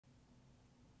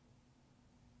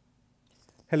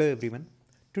Hello everyone.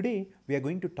 Today we are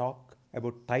going to talk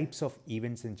about types of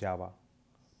events in Java,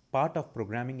 part of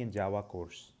programming in Java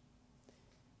course.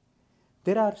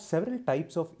 There are several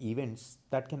types of events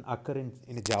that can occur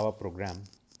in a Java program,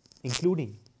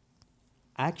 including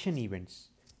action events.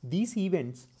 These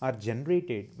events are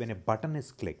generated when a button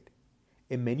is clicked,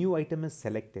 a menu item is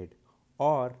selected,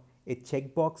 or a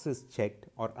checkbox is checked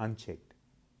or unchecked.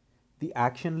 The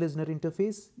action listener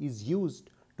interface is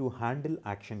used to handle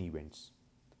action events.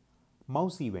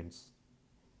 Mouse events.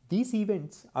 These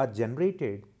events are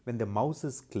generated when the mouse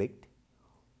is clicked,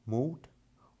 moved,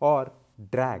 or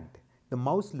dragged. The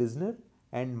mouse listener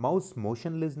and mouse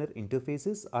motion listener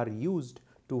interfaces are used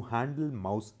to handle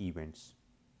mouse events.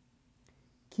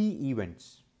 Key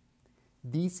events.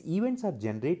 These events are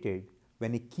generated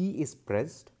when a key is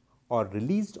pressed or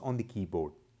released on the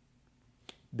keyboard.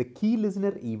 The key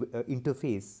listener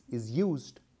interface is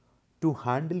used to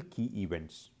handle key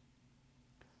events.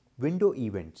 Window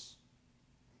events.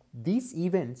 These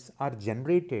events are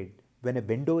generated when a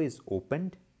window is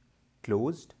opened,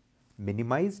 closed,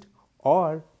 minimized,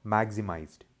 or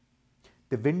maximized.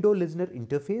 The window listener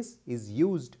interface is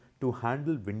used to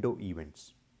handle window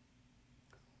events.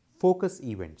 Focus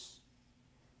events.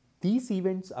 These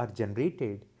events are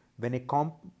generated when a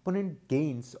component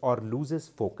gains or loses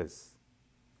focus.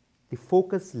 The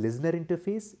focus listener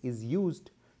interface is used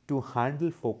to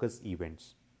handle focus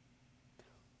events.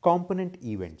 Component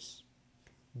events.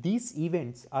 These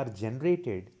events are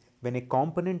generated when a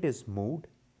component is moved,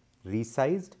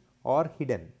 resized, or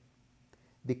hidden.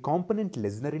 The component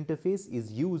listener interface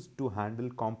is used to handle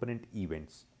component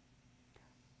events.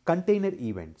 Container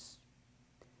events.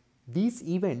 These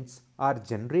events are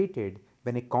generated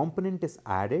when a component is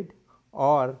added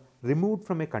or removed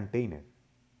from a container.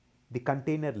 The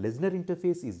container listener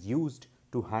interface is used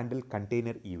to handle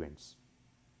container events.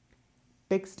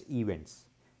 Text events.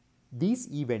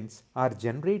 These events are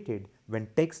generated when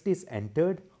text is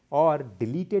entered or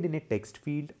deleted in a text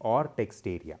field or text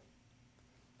area.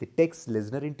 The text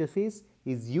listener interface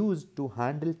is used to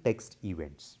handle text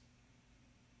events.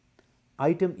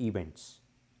 Item events.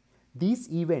 These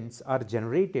events are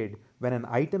generated when an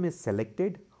item is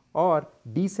selected or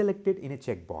deselected in a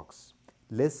checkbox,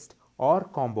 list, or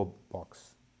combo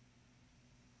box.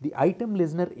 The item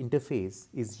listener interface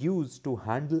is used to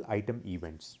handle item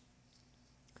events.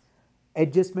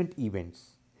 Adjustment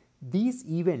events. These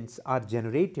events are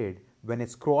generated when a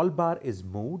scroll bar is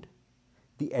moved.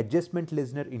 The adjustment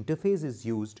listener interface is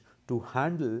used to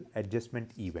handle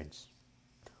adjustment events.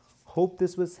 Hope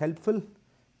this was helpful.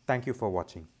 Thank you for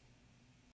watching.